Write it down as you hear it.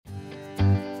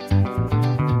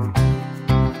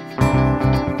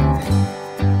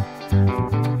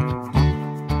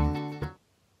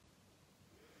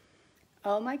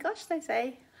Oh my gosh, they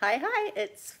say. Hi,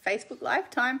 it's Facebook Live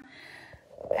time.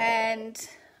 And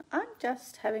I'm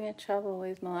just having a trouble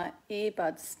with my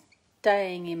earbuds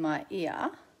staying in my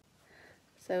ear.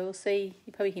 So we'll see,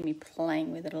 you probably hear me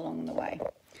playing with it along the way.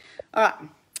 All right,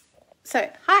 so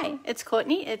hi, it's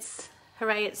Courtney. It's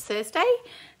Hooray, it's Thursday.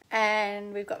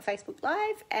 And we've got Facebook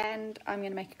Live and I'm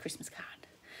going to make a Christmas card.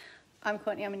 I'm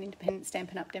Courtney, I'm an independent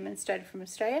Stampin' Up demonstrator from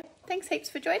Australia. Thanks heaps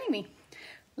for joining me.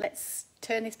 Let's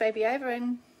turn this baby over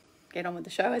and get on with the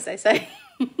show, as they say.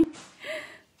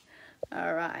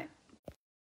 All right.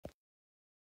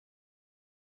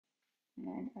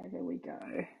 And over we go.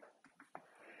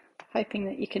 Hoping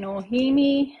that you can all hear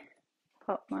me.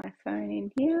 Pop my phone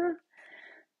in here.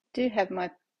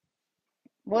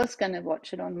 Was going to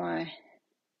watch it on my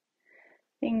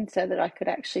thing so that I could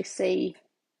actually see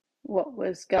what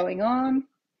was going on.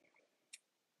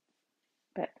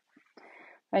 But,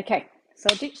 okay, so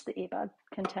I'll ditch the earbud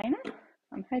container.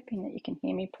 I'm hoping that you can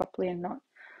hear me properly and not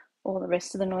all the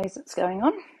rest of the noise that's going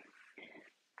on.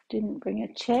 Didn't bring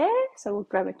a chair, so we'll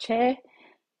grab a chair,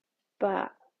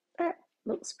 but that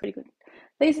looks pretty good.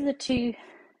 These are the two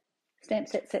stamp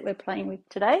sets that we're playing with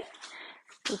today.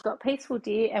 We've got Peaceful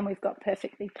Deer and we've got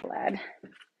Perfectly Plaid.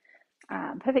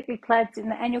 Perfectly Plaid's in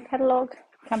the annual catalogue,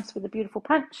 comes with a beautiful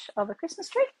punch of a Christmas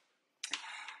tree,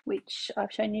 which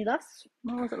I've shown you last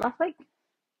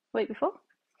week before.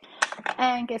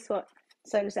 And guess what?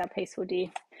 So does our Peaceful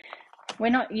Deer.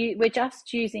 We're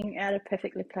just using out of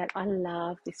Perfectly Plaid. I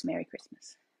love this Merry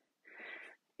Christmas.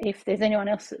 If there's anyone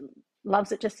else that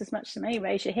loves it just as much as me,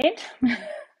 raise your hand.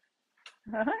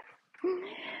 All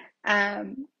right.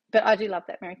 But I do love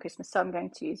that Merry Christmas, so I'm going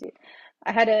to use it.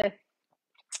 I had a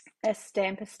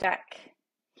stamper stack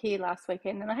here last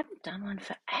weekend, and I haven't done one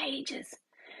for ages.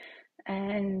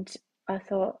 And I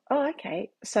thought, oh, okay.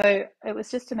 So it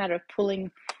was just a matter of pulling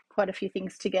quite a few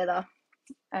things together.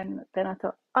 And then I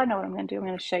thought, I know what I'm going to do. I'm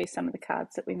going to show you some of the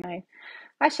cards that we made.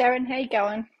 Hi, Sharon. How you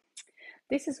going?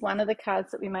 This is one of the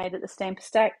cards that we made at the stamper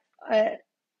stack. I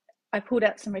pulled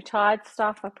out some retired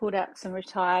stuff. I pulled out some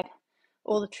retired,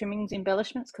 all the trimmings,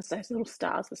 embellishments, because those little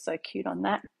stars were so cute on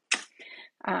that.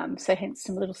 So hence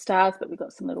some little stars, but we've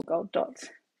got some little gold dots.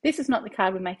 This is not the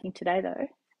card we're making today, though.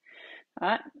 All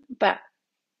right, but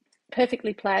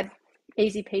Perfectly Plaid,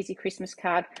 easy peasy Christmas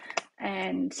card.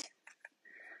 And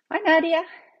hi, Nadia.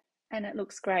 And it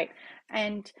looks great.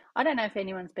 And I don't know if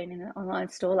anyone's been in an online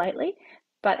store lately,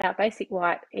 but our basic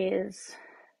white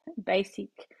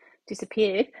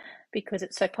disappeared because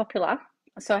it's so popular.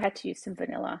 So I had to use some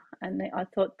vanilla, and I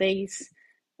thought these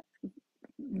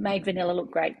made vanilla look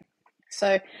great.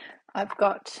 So I've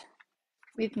got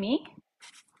with me,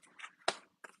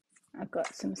 I've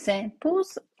got some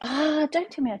samples.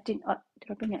 Don't tell me I didn't.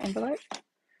 Did I bring an envelope?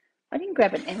 I didn't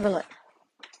grab an envelope.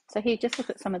 So here, just look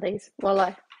at some of these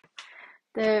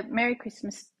the Merry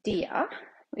Christmas Deer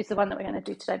is the one that we're going to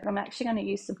do today, but I'm actually going to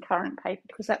use some currant paper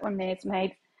because that one there is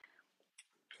made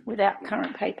without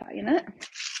currant paper in it.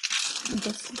 I'm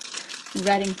just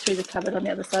ratting through the cupboard on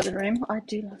the other side of the room. I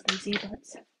do love these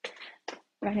earbuds.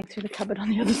 Ratting through the cupboard on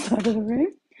the other side of the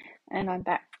room. And I'm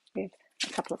back with a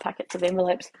couple of packets of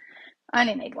envelopes. I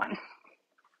only need one.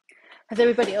 Has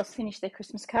everybody else finished their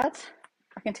Christmas cards?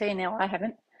 I can tell you now I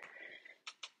haven't.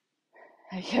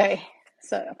 Okay,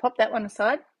 so I pop that one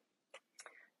aside.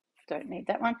 Don't need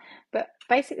that one. But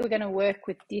basically we're going to work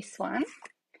with this one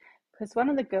because one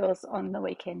of the girls on the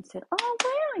weekend said, oh,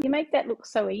 wow, you make that look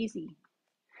so easy.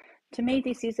 To me,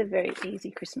 this is a very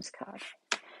easy Christmas card.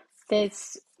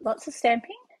 There's lots of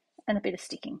stamping and a bit of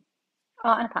sticking.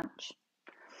 Oh, and a punch.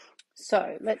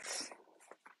 So let's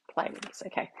play with this.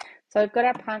 Okay, so we've got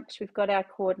our punch, we've got our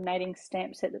coordinating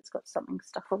stamp set that's got something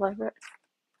stuck all over it.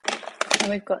 And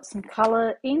we've got some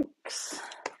colour inks.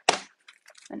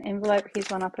 An envelope, here's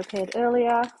one I prepared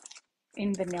earlier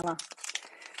in vanilla.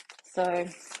 So,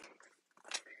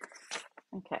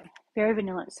 okay, very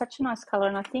vanilla. It's such a nice colour,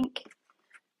 and I think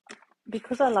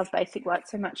because I love basic white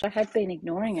so much, I had been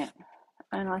ignoring it,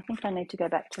 and I think I need to go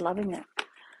back to loving it.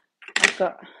 I've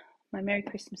got my Merry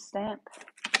Christmas stamp,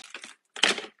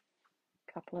 a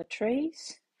couple of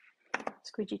trees,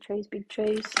 squidgy trees, big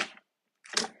trees,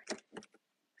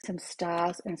 some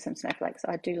stars and some snowflakes.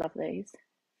 I do love these.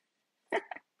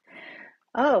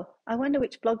 Oh, I wonder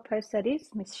which blog post that is,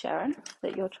 Miss Sharon,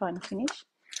 that you're trying to finish.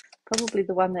 Probably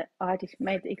the one that I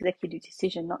made the executive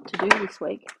decision not to do this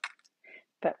week,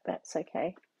 but that's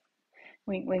okay.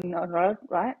 Wink, wink, nod, nod,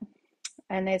 right?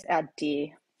 And there's our deer.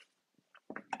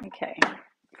 Okay.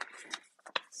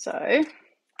 So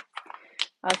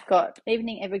I've got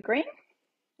Evening Evergreen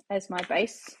as my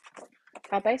base,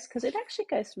 card base, because it actually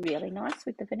goes really nice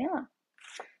with the vanilla.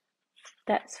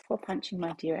 that's for punching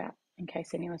my deer out, in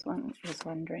case anyone was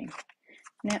wondering.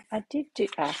 Now, I did do,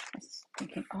 I was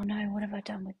thinking, oh no, what have I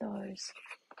done with those?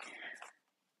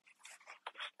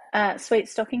 Sweet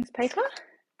stockings paper.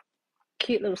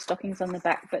 Cute little stockings on the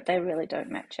back, but they really don't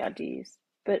match our deers.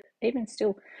 But even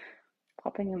still,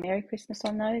 popping a Merry Christmas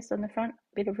on those on the front,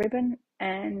 bit of ribbon,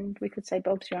 and we could say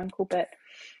Bob's your uncle, but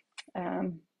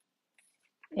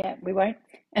yeah, we won't.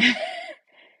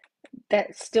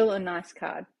 That's still a nice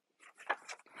card.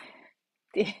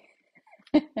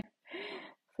 For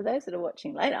those that are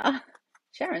watching later,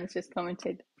 Sharon's just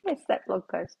commented, yes, that blog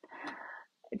post.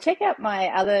 Check out my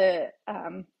other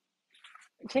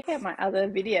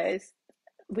videos,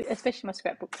 especially my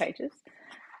scrapbook pages.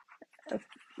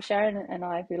 Sharon and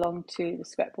I belong to the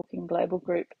Scrapbooking Global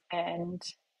group, and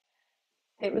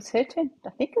it was her turn. I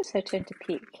think it was her turn to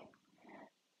pick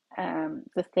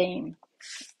the theme,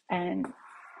 and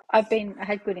I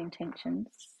had good intentions.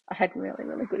 I had really,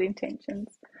 really good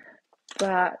intentions,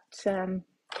 but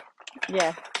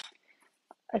yeah,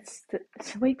 it's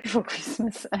a week before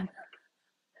Christmas, and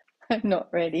I'm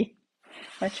not ready.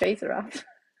 My trees are up.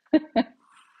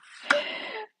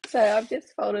 So I've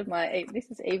just folded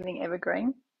this is Evening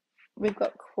Evergreen. We've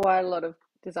got quite a lot of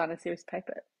designer series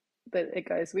paper that it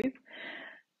goes with.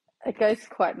 It goes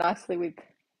quite nicely with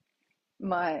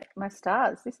my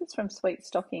stars. This is from Sweet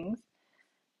Stockings.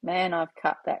 Man, I've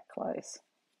cut that close.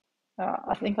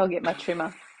 I think I'll get my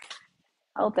trimmer.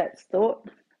 Hold that thought.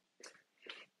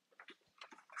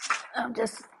 I'm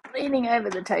just leaning over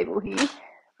the table here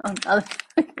on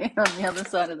the other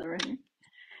side of the room.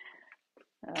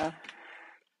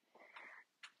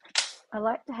 I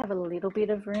like to have a little bit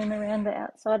of room around the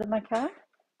outside of my card,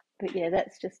 but yeah,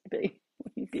 that's just a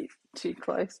bit too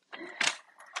close.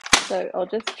 So I'll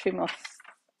just trim off.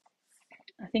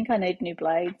 I think I need new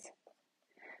blades.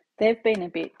 They've been a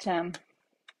bit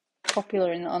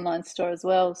popular in the online store as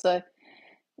well, so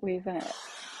they're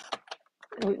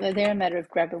a matter of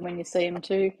grabbing when you see them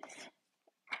too.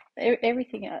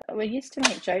 Everything, we used to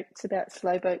make jokes about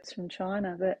slow boats from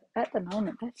China, but at the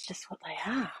moment, that's just what they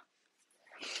are.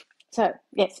 So,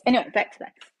 yes, anyway, back to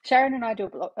that. Sharon and I do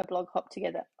a blog hop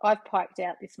together. I've piked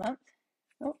out this month.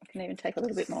 Oh, I can even take a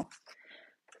little bit more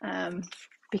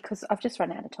because I've just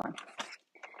run out of time.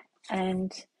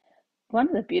 And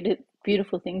one of the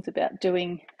beautiful things about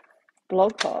doing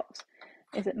blog hops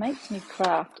is it makes me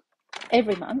craft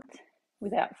every month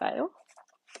without fail.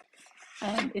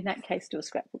 And in that case, do a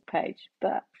scrapbook page.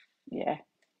 But, yeah,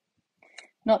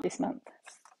 not this month.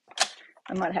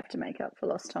 I might have to make up for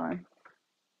lost time.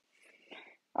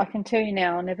 I can tell you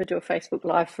now, I'll never do a Facebook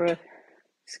Live for a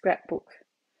scrapbook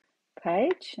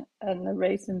page, and the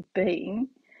reason being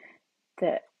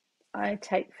that I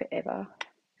take forever.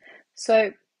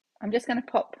 So I'm just going to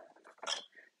pop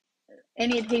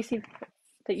any adhesive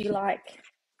that you like,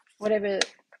 whatever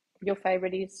your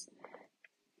favourite is.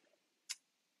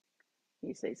 I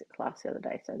used these at class the other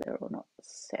day, so they're all not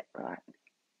set right.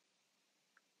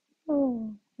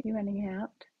 Oh, are you running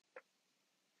out?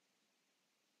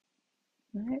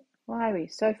 No? Why are we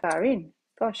so far in?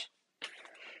 Gosh.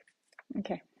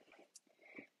 Okay.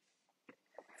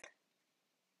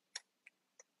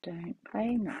 Don't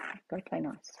play nice. Go play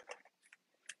nice.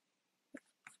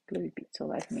 Glue bits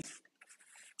all over me.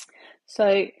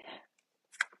 So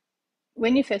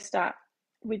when you first start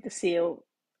with the seal,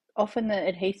 often the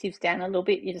adhesive's down a little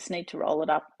bit. You just need to roll it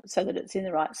up so that it's in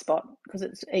the right spot, because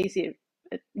it's easier.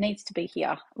 It needs to be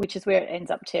here, which is where it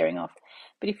ends up tearing off.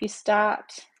 But if you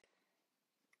start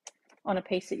on a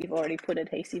piece that you've already put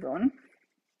adhesive on,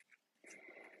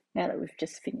 now that we've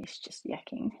just finished just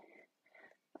yakking,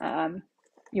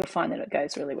 you'll find that it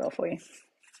goes really well for you.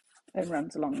 It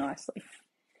runs along nicely.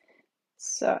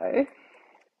 So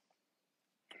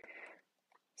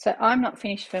I'm not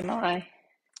finished for my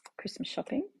Christmas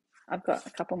shopping. I've got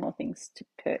a couple more things to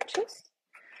purchase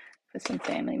for some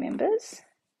family members.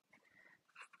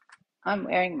 I'm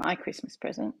wearing my Christmas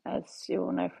present, as you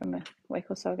all know from a week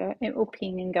or so ago. It will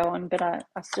ping and go on, but I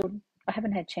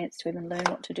haven't had a chance to even learn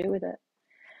what to do with it.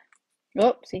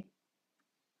 Oopsie.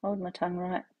 Hold my tongue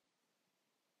right.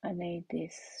 I need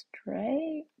this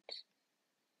straight.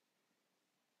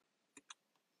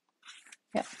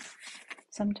 Yep.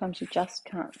 Sometimes you just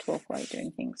can't talk while you're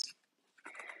doing things.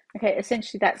 Okay,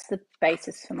 essentially that's the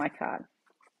basis for my card.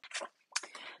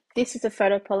 This is a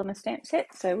photopolymer stamp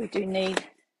set, so we do need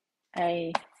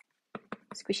a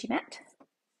squishy mat.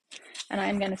 And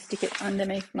I'm going to stick it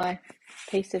underneath my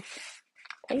piece of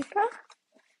paper.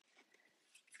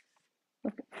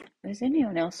 Look, does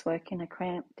anyone else work in a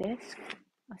cramped desk?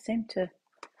 I seem to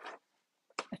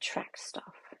attract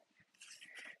stuff.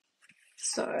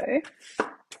 So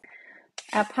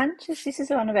Our punches, this is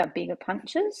one of our bigger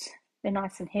punches. They're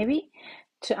nice and heavy.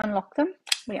 To unlock them,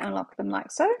 we unlock them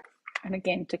like so. And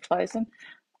again, to close them,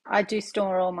 I do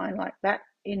store all mine like that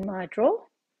in my drawer.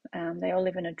 They all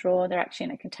live in a drawer. They're actually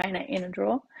in a container in a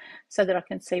drawer, so that I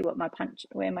can see what my punch,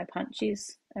 where my punch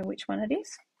is and which one it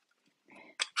is.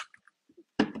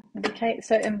 Okay,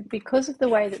 so and because of the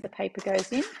way that the paper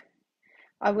goes in,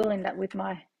 I will end up with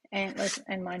my antlers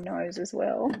and my nose as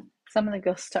well. Some of the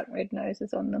girls stuck red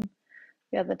noses on them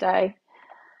the other day.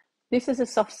 This is a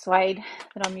soft suede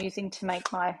that I'm using to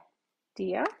make my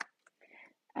deer.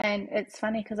 And it's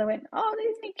funny because I went, oh,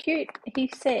 isn't he cute? He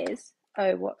says,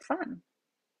 oh, what fun.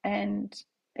 And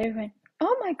everyone went,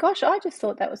 oh my gosh, I just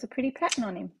thought that was a pretty pattern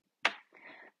on him.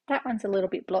 That one's a little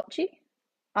bit blotchy.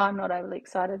 I'm not overly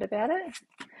excited about it.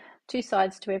 2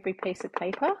 sides to every piece of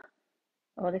paper.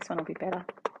 Oh, this one will be better.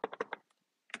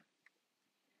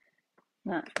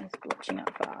 No, it's blotching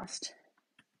up fast.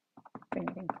 Bring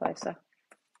it in closer.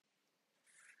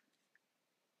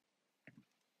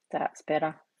 That's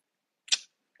better.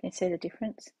 Can you see the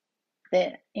difference?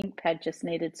 The ink pad just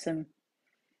needed some,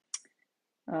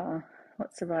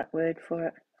 what's the right word for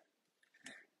it?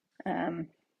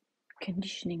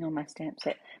 Conditioning on my stamp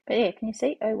set. But yeah, can you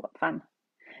see? Oh, what fun.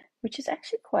 Which is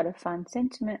actually quite a fun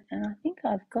sentiment. And I think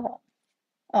I've got,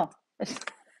 oh,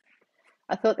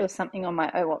 I thought there was something on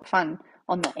my oh, what fun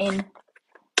on the N,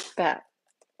 but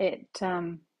it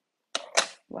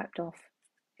wiped off.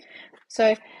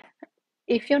 So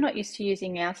if you're not used to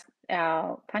using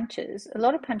our punches, a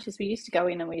lot of punches we used to go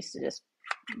in and we used to just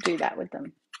do that with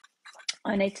them.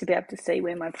 I need to be able to see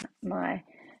where my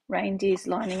reindeer's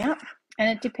lining up. And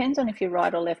it depends on if you're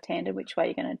right or left-handed, which way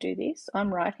you're going to do this.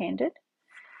 I'm right-handed.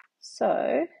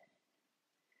 So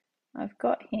I've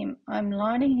got him, I'm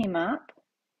lining him up.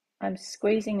 I'm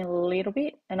squeezing a little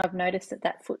bit, and I've noticed that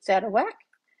that foot's out of whack.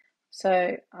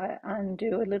 So I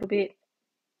undo a little bit.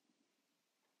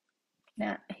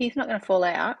 Now, he's not going to fall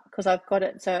out because I've got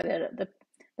it so that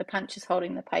the punch is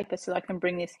holding the paper, so I can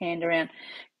bring this hand around.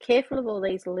 Careful of all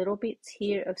these little bits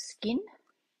here of skin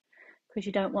because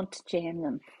you don't want to jam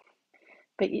them.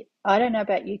 But I don't know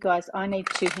about you guys, I need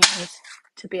 2 hands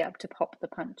to be able to pop the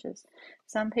punches.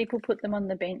 Some people put them on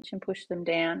the bench and push them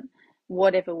down,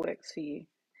 whatever works for you.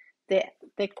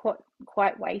 They're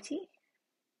quite weighty.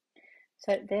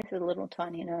 So there's a little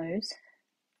tiny nose.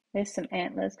 There's some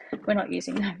antlers. We're not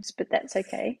using those, but that's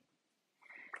okay.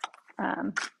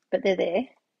 But they're there.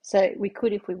 So we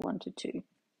could if we wanted to.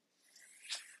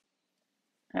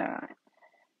 All right.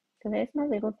 So there's my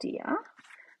little deer.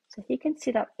 So he can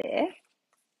sit up there.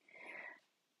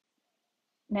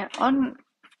 Now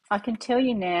I can tell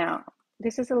you now,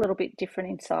 this is a little bit different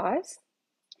in size.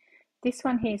 This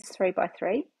one here is 3 by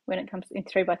 3 when it comes in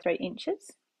 3 by 3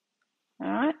 inches. All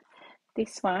right.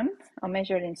 This one, I'll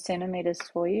measure it in centimeters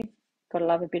for you. Gotta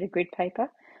love a bit of grid paper.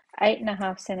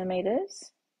 8.5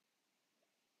 centimeters.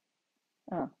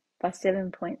 Oh, by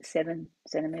 7.7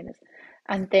 centimeters.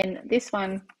 And then this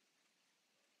one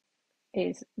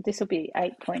is, this will be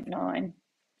 8.9.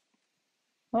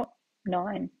 Oh,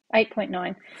 9.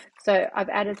 8.9. So I've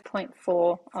added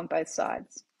 0.4 on both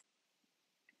sides,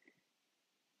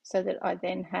 so that I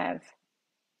then have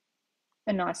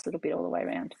a nice little bit all the way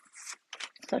around.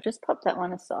 So I'll just pop that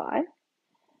one aside.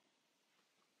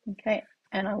 Okay,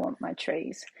 and I want my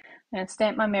trees. I'm going to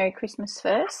stamp my Merry Christmas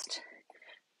first.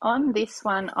 On this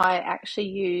one, I actually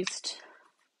used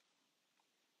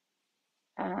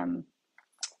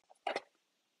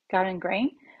garden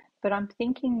green, but I'm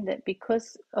thinking that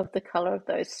because of the colour of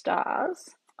those stars,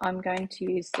 I'm going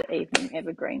to use the Evening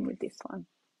Evergreen with this one.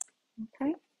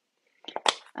 Okay,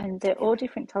 and they're all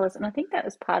different colours, and I think that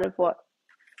was part of what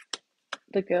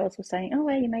the girls were saying, oh,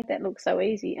 wow, you made that look so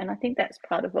easy. And I think that's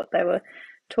part of what they were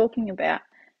talking about,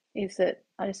 is that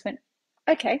I just went,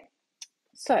 okay,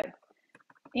 so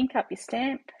ink up your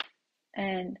stamp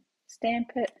and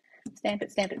stamp it, stamp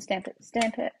it, stamp it, stamp it,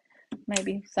 stamp it,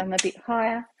 maybe some a bit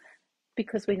higher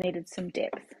because we needed some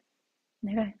depth.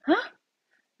 And they go, huh?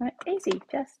 Right, easy,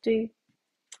 just do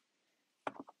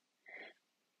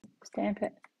stamp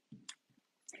it.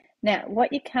 Now,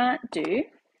 what you can't do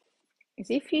is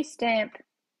if you stamp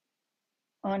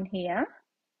on here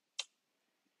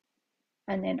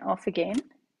and then off again,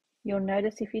 you'll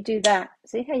notice if you do that,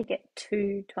 see how you get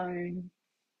 2-tone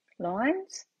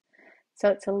lines? So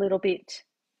it's a little bit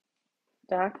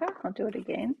darker. I'll do it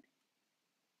again.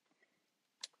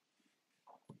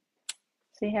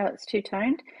 See how it's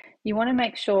 2-toned? You want to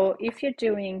make sure if you're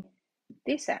doing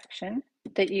this action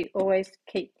that you always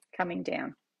keep coming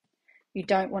down. You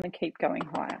don't want to keep going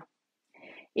higher.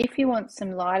 If you want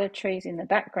some lighter trees in the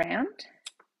background,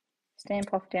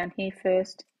 stamp off down here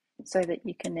first, so that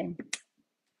you can then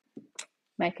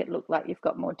make it look like you've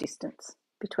got more distance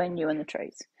between you and the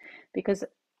trees. Because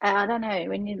I don't know,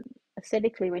 when you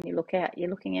aesthetically, when you look out, you're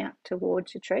looking out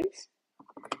towards your trees.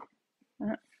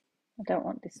 I don't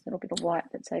want this little bit of white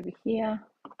that's over here.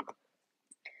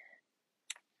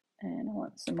 And I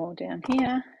want some more down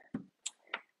here.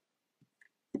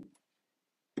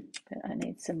 But I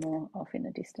need some more off in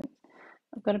the distance.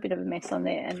 I've got a bit of a mess on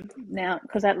there, and now,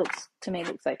 because that looks, to me,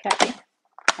 looks okay,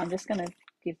 I'm just going to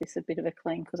give this a bit of a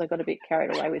clean because I got a bit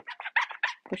carried away with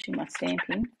pushing my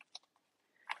stamping.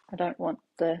 I don't want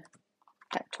that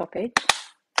top edge,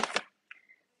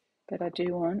 but I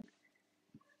do want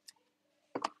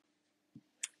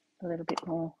a little bit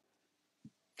more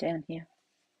down here.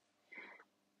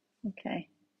 Okay,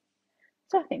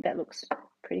 so I think that looks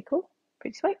pretty cool,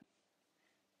 pretty sweet.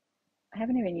 I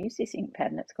haven't even used this ink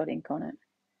pad and it's got ink on it.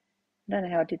 I don't know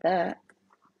how I did that,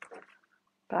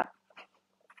 but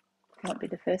it won't be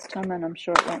the first time, and I'm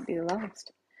sure it won't be the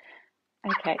last.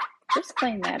 Okay, just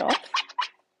clean that off.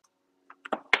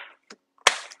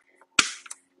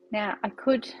 Now I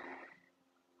could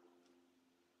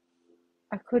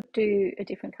do a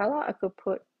different colour. I could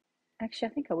put, actually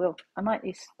I think I will. I might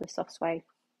use the Soft Suede.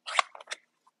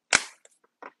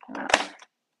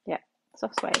 Yeah,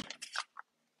 Soft Suede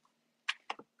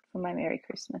for my Merry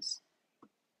Christmas.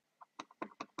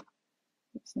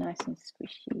 It's nice and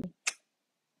squishy.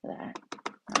 That,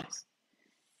 nice.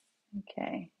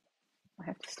 Okay, I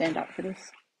have to stand up for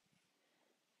this.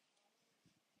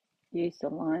 Use the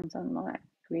lines on my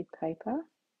grid paper.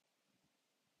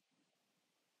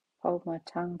 Hold my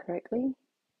tongue correctly.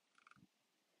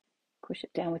 Push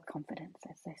it down with confidence,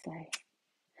 as they say.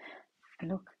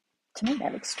 And look, to me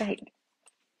that looks straight.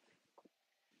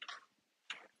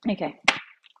 Okay,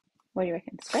 what do you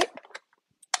reckon? Straight?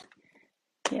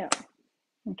 Yeah.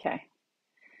 Okay.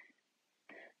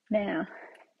 Now,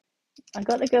 I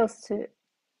got the girls to,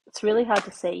 it's really hard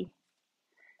to see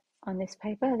on this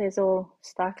paper. There's all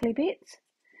sparkly bits.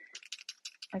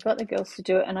 I got the girls to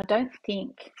do it, and I don't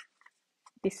think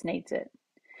this needs it.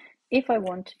 If I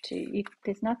wanted to,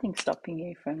 there's nothing stopping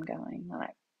you from going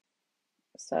like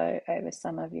so over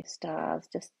some of your stars,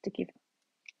 just to give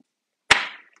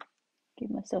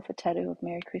myself a tattoo of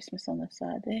Merry Christmas on the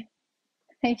side there.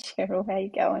 Hey Cheryl, how you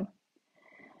going?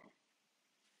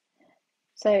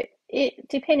 So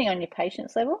depending on your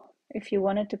patience level, if you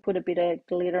wanted to put a bit of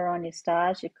glitter on your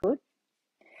stars, you could.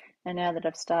 And now that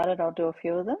I've started, I'll do a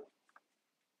few of them.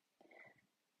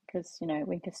 Because, you know,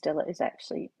 Winter Stella is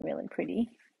actually really pretty.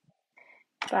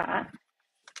 But,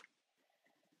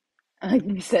 oh,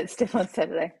 you missed that step on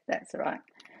Saturday. That's all right.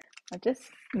 I'll just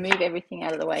move everything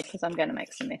out of the way because I'm going to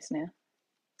make some mess now.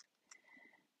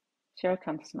 Cheryl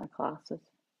comes to my classes.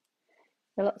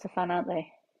 They're lots of fun, aren't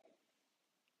they?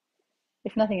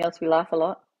 If nothing else, we laugh a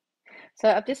lot. So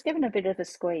I've just given a bit of a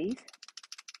squeeze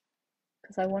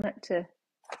because I want it to,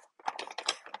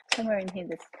 somewhere in here,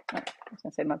 I was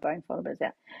going to say my bone folder is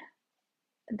out.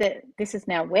 This is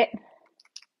now wet,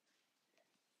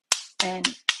 and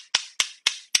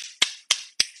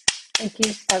it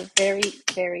gives a very,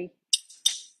 very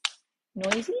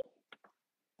noisy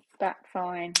but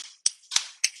fine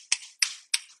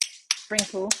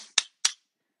sprinkle.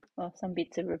 Well, some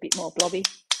bits are a bit more blobby.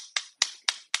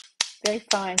 Very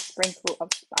fine sprinkle of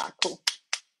sparkle.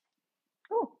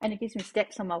 Oh, and it gives me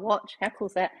steps on my watch. How cool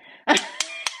is that?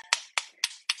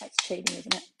 That's cheating,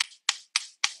 isn't it?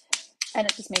 And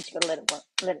it just means you've got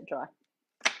to let it dry.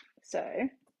 So,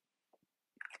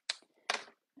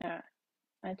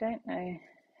 I don't know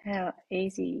how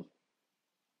easy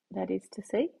that is to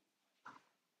see,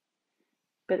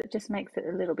 but it just makes it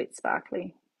a little bit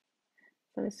sparkly.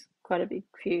 So there's quite a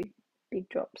few big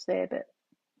drops there, but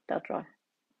they'll dry.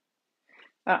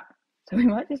 All right, so we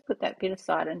might just put that bit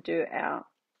aside and do our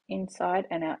inside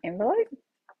and our envelope.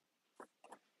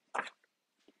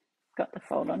 Got the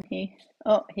fold on here.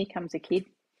 Oh, here comes a kid.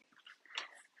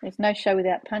 There's no show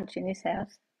without punch in this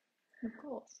house. Of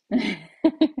course.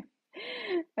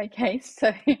 Okay,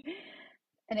 so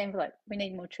an envelope. We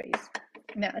need more trees.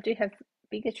 Now, I do have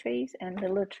bigger trees and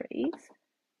littler trees.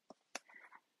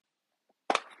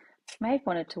 Maeve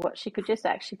wanted to watch. She could just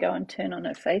actually go and turn on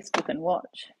her Facebook and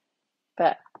watch.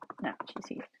 But, no, she's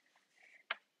here.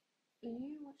 Are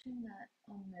you watching that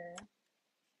on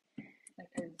the, like,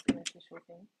 as an official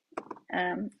thing?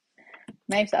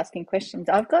 Maeve's asking questions.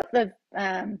 I've got the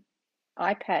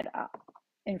iPad up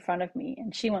in front of me,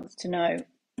 and she wants to know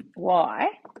why.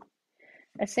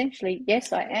 Essentially,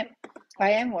 yes, I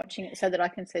am watching it so that I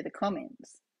can see the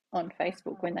comments on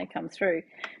Facebook when they come through,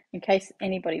 in case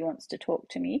anybody wants to talk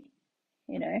to me,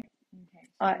 you know.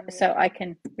 Okay, so I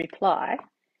can reply.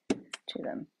 to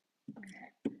them. Okay.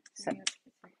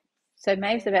 So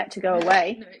Maeve's about to go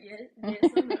away. No, yes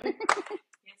or no?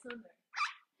 Yes or no?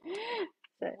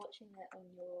 So, I'm watching that on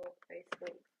your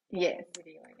Facebook. Yes.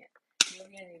 Videoing it. You're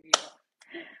the only viewer.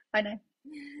 I know.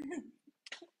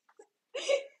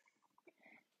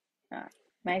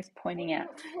 Maeve's pointing out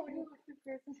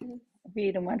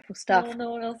weird and wonderful stuff. Oh,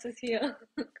 no one else is here.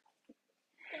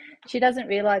 She doesn't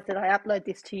realise that I upload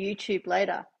this to YouTube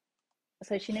later.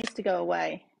 So she needs to go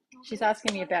away. She's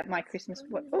asking me about my Christmas.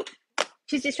 Oh,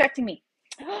 she's distracting me.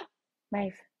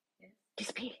 Maeve,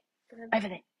 disappear over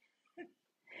there.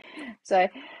 So,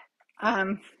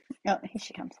 oh, here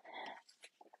she comes.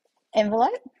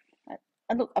 Envelope.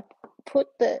 Look, I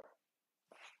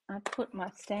put my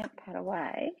stamp pad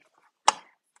away.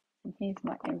 And here's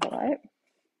my envelope.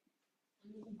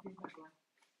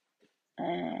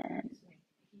 And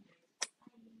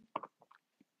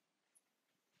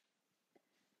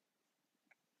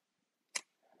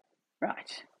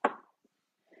right.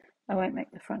 I won't make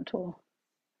the front all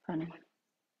funny.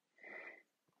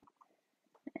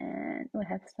 And we'll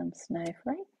have some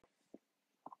snowflakes.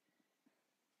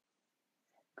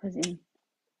 Because in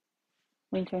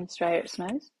winter in Australia it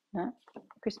snows. No.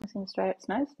 Christmas in Australia it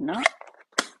snows. No.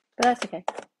 But that's okay.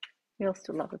 We all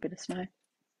still love a bit of snow.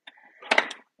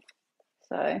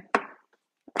 So,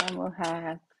 and we'll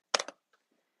have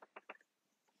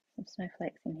some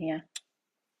snowflakes in here.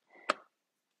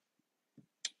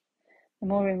 The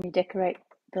more room you decorate,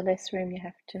 the less room you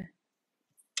have to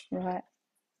write.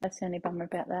 That's the only bummer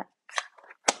about that.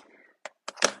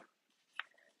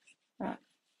 Right.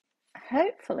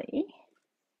 Hopefully,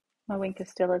 my Wink of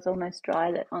Stella is almost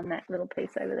dry on that little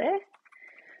piece over there.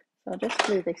 So I'll just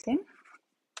glue this in.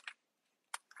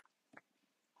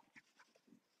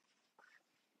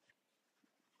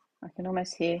 I can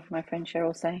almost hear my friend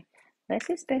Cheryl saying, "Less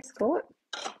is best, Court."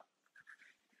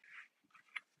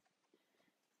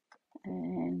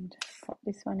 And pop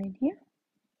this one in here.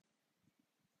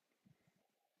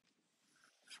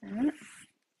 Alright.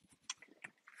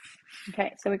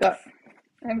 Okay, so we've got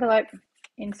envelope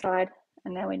inside,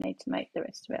 and now we need to make the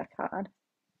rest of our card.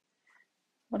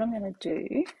 What I'm going to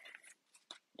do,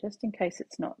 just in case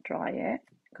it's not dry yet,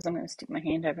 because I'm going to stick my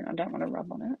hand over it, I don't want to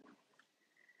rub on it.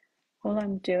 All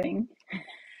I'm doing,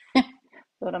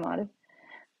 thought I might have,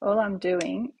 all I'm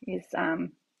doing is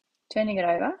turning it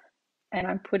over, and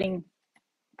I'm pushing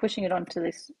it onto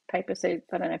this paper. So I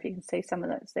don't know if you can see some of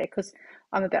that's there, because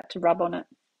I'm about to rub on it.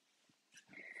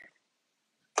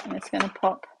 I'm just going to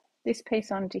pop this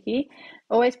piece onto here.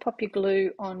 Always pop your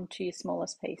glue onto your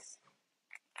smallest piece,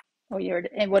 or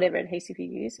whatever adhesive you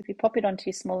use. If you pop it onto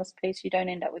your smallest piece, you don't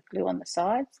end up with glue on the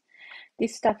sides.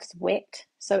 This stuff's wet,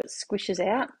 so it squishes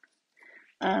out.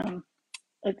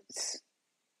 It's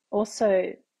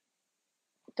also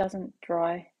doesn't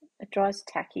dry. It dries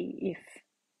tacky if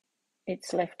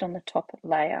it's left on the top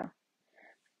layer.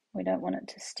 We don't want it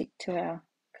to stick to our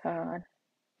card.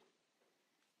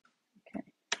 Okay.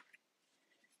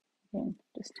 Then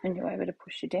just turn you over to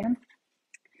push you down.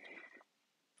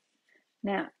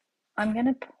 Now I'm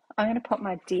gonna pop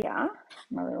my deer,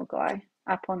 my little guy,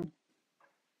 up on.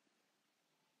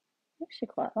 I actually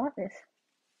quite like this.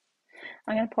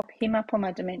 I'm going to pop him up on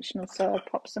my dimensional, so I'll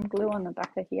pop some glue on the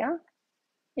back of here.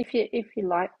 If you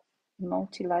like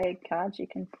multi-layered cards, you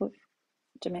can put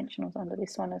dimensionals under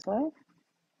this one as well,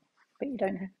 but you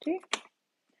don't have to.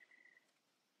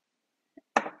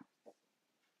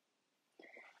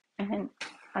 And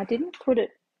I didn't put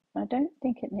it, I don't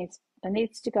think it needs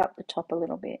to go up the top a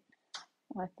little bit,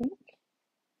 I think.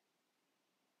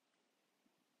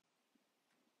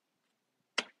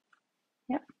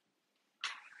 Yep.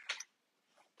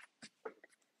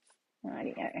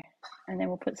 Rightio. And then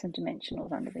we'll put some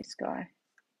dimensionals under this guy.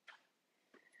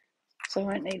 So I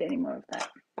won't need any more of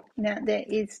that. Now there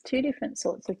is two different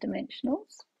sorts of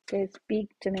dimensionals. There's big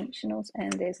dimensionals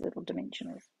and there's little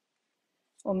dimensionals,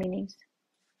 or minis.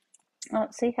 Oh,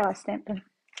 see how I stamped them?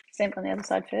 Stamped on the other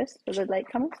side first for the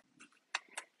latecomers.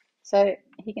 So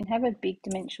he can have a big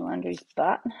dimensional under his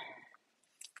butt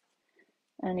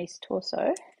and his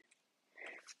torso.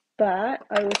 But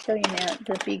I will tell you now,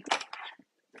 the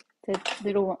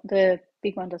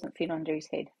big one doesn't fit under his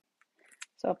head.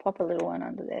 So I'll pop a little one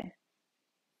under there,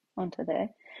 onto there.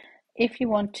 If you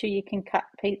want to, you can cut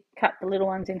the little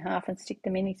ones in half and stick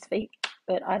them in his feet.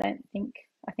 But I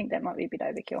think that might be a bit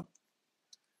overkill.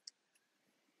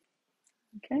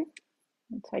 Okay,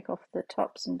 and take off the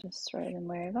tops and just throw them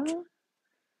wherever.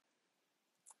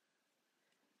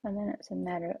 And then it's a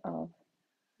matter of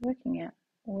working out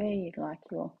where you'd like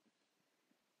your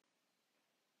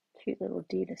cute little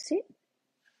deer to sit.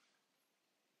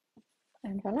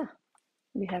 And voila.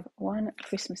 we have one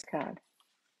Christmas card.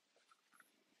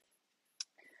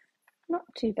 Not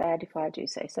too bad if I do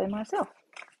say so myself.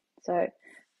 So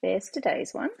there's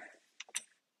today's one.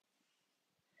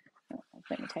 Oh,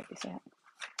 let me take this out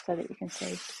so that you can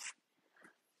see.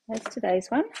 There's today's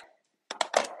one.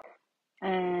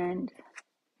 And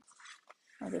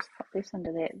I'll just pop this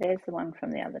under there. There's the one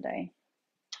from the other day.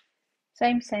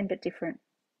 Same but different.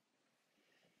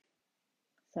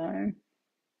 So,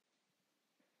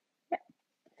 yeah,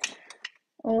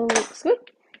 all looks good.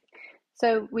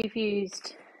 So we've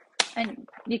used, and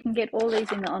you can get all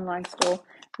these in the online store.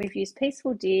 We've used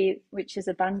Peaceful Deer, which is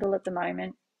a bundle at the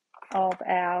moment of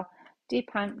our Deer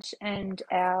Punch and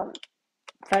our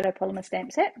photopolymer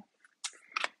stamp set.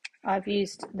 I've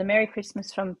used the Merry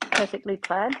Christmas from Perfectly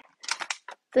Plaid.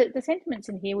 The sentiments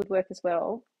in here would work as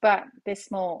well, but they're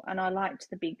small, and I liked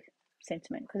the big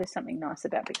sentiment because there's something nice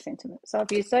about big sentiment. So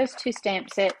I've used those 2 stamp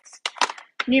sets,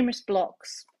 numerous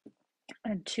blocks,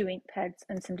 and 2 ink pads,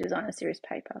 and some designer series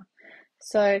paper.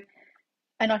 So,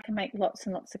 and I can make lots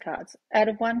and lots of cards. Out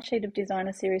of 1 sheet of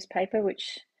designer series paper,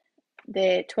 which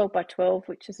they're 12 by 12,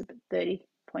 which is about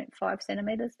 30.5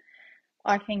 centimeters,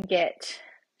 I can get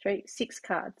 6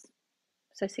 cards.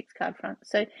 So 6 card fronts.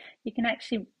 So you can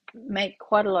actually make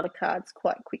quite a lot of cards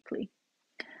quite quickly.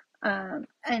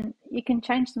 And you can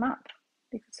change them up,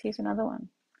 because here's another one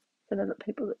for the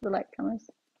people, the latecomers,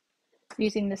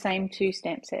 using the same 2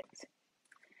 stamp sets.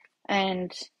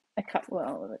 And a couple,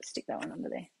 well, let's stick that one under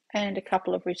there. And a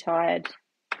couple of retired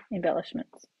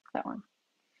embellishments, that one.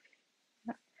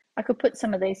 I could put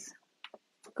some of these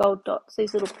gold dots,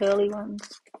 these little pearly ones,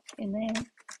 in there.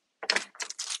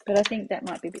 But I think that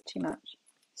might be a bit too much.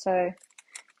 So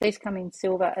these come in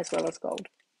silver as well as gold.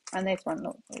 And there's one,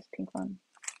 look, there's a pink one.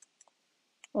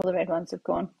 All the red ones have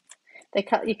gone.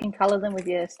 You can colour them with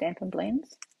your Stampin'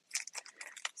 Blends.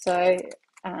 So,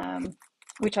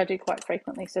 which I do quite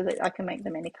frequently, so that I can make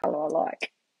them any colour I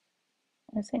like,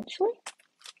 essentially.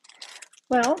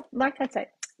 Well, like I say,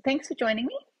 thanks for joining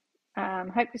me.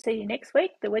 Hope to see you next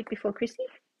week, the week before Christmas.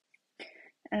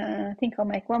 I think I'll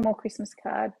make one more Christmas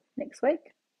card next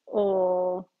week,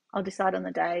 or I'll decide on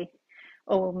the day,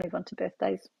 or we'll move on to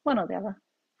birthdays, one or the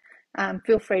other.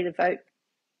 Feel free to vote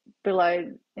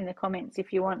below in the comments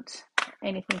if you want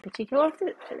anything particular.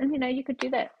 And you could do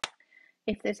that.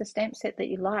 If there's a stamp set that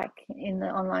you like in the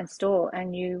online store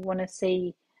and you want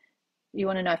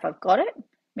to know if I've got it,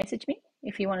 message me.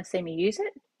 If you want to see me use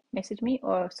it, message me,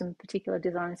 or some particular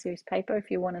designer series paper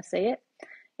if you want to see it.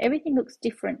 Everything looks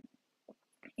different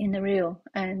in the reel,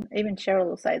 and even Cheryl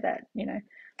will say that,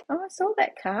 oh, I saw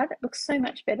that card. It looks so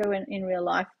much better in real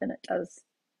life than it does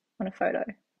on a photo.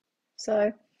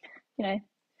 So,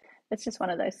 it's just one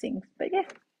of those things. But yeah,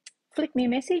 flick me a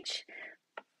message,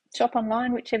 shop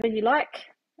online, whichever you like.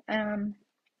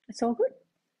 It's all good.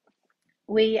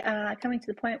 We are coming to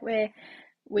the point where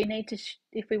we need to,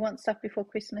 if we want stuff before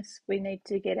Christmas, we need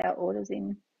to get our orders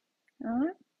in. All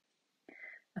right.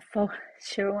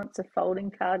 Cheryl wants a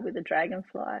folding card with a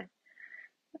dragonfly.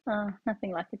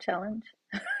 Nothing like a challenge.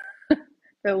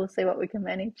 But we'll see what we can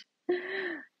manage.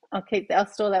 I'll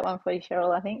store that one for you,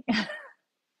 Cheryl, I think.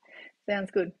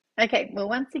 Sounds good. Okay, well,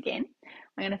 once again,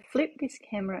 I'm going to flip this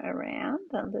camera around.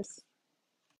 I'll just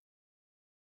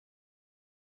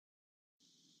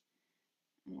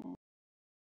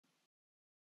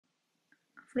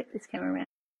flip this camera around.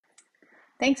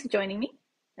 Thanks for joining me.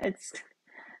 It's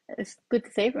good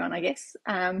to see everyone, I guess,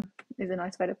 is a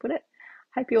nice way to put it.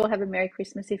 Hope you all have a Merry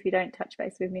Christmas if you don't touch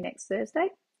base with me next Thursday.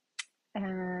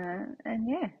 And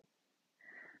yeah,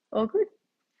 all good.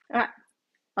 All right,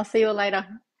 I'll see you all later.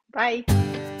 Bye.